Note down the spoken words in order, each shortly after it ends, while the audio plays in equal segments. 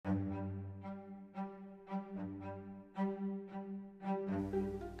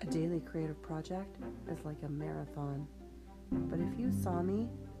creative project is like a marathon. But if you saw me,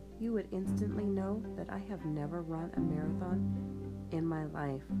 you would instantly know that I have never run a marathon in my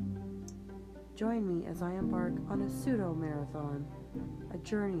life. Join me as I embark on a pseudo-marathon, a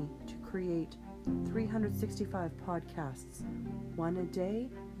journey to create 365 podcasts, one a day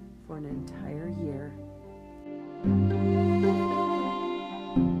for an entire year.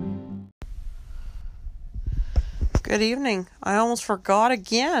 Good evening. I almost forgot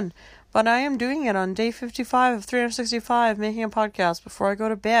again, but I am doing it on day 55 of 365, making a podcast before I go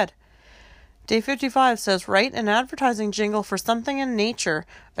to bed. Day 55 says, write an advertising jingle for something in nature,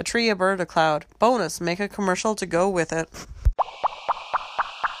 a tree, a bird, a cloud. Bonus, make a commercial to go with it.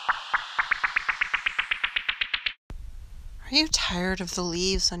 Are you tired of the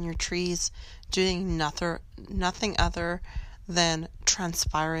leaves on your trees doing nothing other than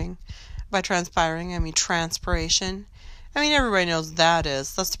transpiring? By transpiring, I mean transpiration. I mean, everybody knows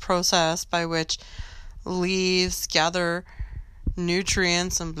that's the process by which leaves gather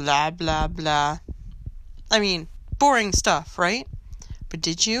nutrients and blah, blah, blah. I mean, boring stuff, right? But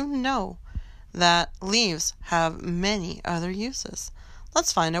did you know that leaves have many other uses?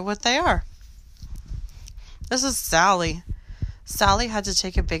 Let's find out what they are. This is Sally. Sally had to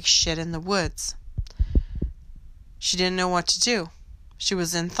take a big shit in the woods. She didn't know what to do. She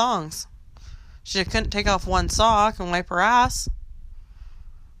was in thongs. She couldn't take off one sock and wipe her ass.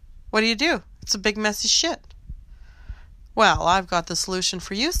 What do? It's a big messy shit. Well, I've got the solution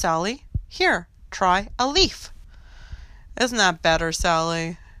for you, Sally. Here, try a leaf. Isn't that better,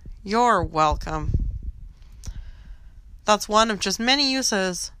 Sally? You're welcome. That's one of just many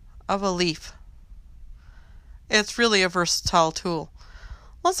uses of a leaf. It's really a versatile tool.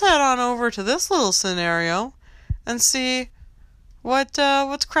 Let's head on over to this little scenario and see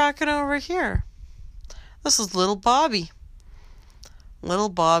what's cracking over here. This is little Bobby. Little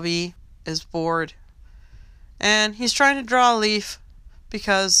Bobby is bored. And he's trying to draw a leaf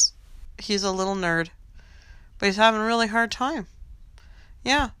because he's a little nerd. But he's having a really hard time.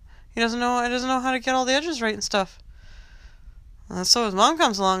 Yeah, he doesn't know how to get all the edges right and stuff. And so his mom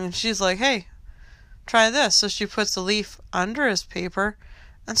comes along and she's like, hey, try this. So she puts the leaf under his paper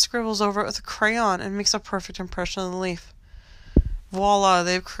and scribbles over it with a crayon and makes a perfect impression of the leaf. Voila,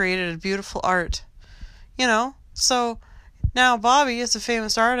 they've created a beautiful art. You know, so now Bobby is a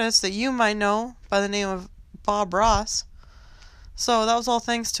famous artist that you might know by the name of Bob Ross. So that was all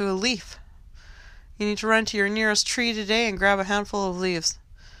thanks to a leaf. You need to run to your nearest tree today and grab a handful of leaves,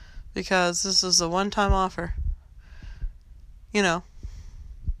 because this is a one-time offer. You know.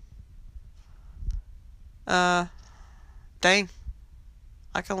 Dang.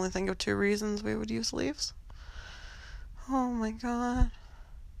 I can only think of 2 reasons we would use leaves. Oh my god.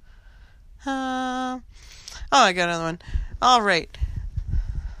 I got another one. Alright.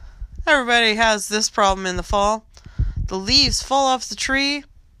 Everybody has this problem in the fall. The leaves fall off the tree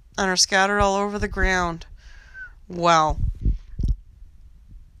and are scattered all over the ground. Well,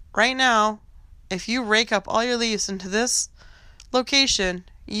 right now, if you rake up all your leaves into this location,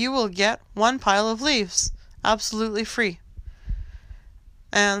 you will get 1 pile of leaves, absolutely free.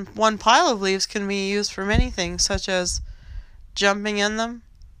 And 1 pile of leaves can be used for many things, such as jumping in them,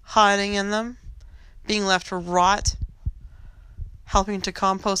 hiding in them, being left to rot, helping to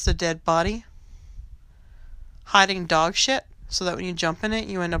compost a dead body, hiding dog shit, so that when you jump in it,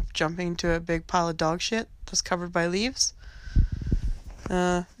 you end up jumping into a big pile of dog shit that's covered by leaves.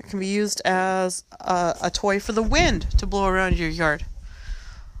 It can be used as a toy for the wind to blow around your yard.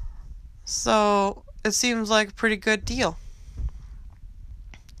 So, it seems like a pretty good deal.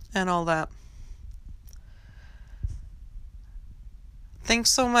 And all that. Thanks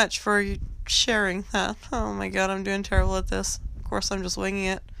so much for sharing that. Oh my god, I'm doing terrible at this. Of course, I'm just winging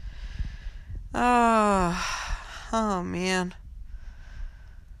it. Oh man.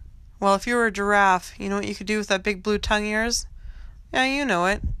 Well, if you were a giraffe, you know what you could do with that big blue tongue of yours? Yeah, you know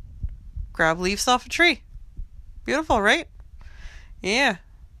it. Grab leaves off a tree. Beautiful, right? Yeah.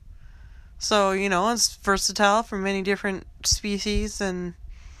 So, you know, it's versatile for many different species and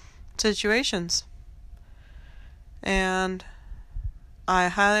situations. And I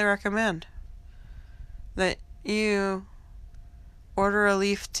highly recommend that you order a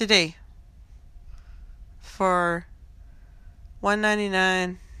leaf today for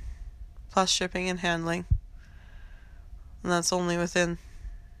 $1.99 plus shipping and handling. And that's only within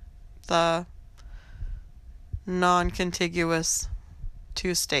the non-contiguous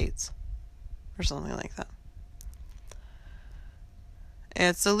 2 states or something like that.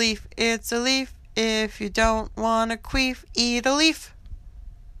 It's a leaf, it's a leaf. If you don't want a queef, eat a leaf.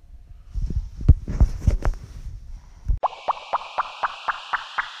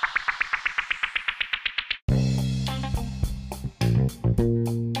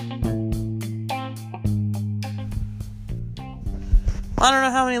 I don't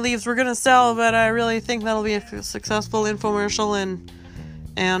know how many leaves we're gonna sell, but I really think that'll be a successful infomercial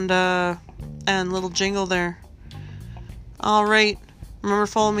and little jingle there. Alright, remember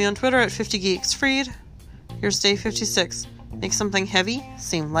follow me on Twitter at 50geeksfreed. Here's day 56. Make something heavy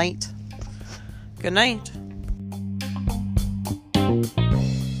seem light. Good night.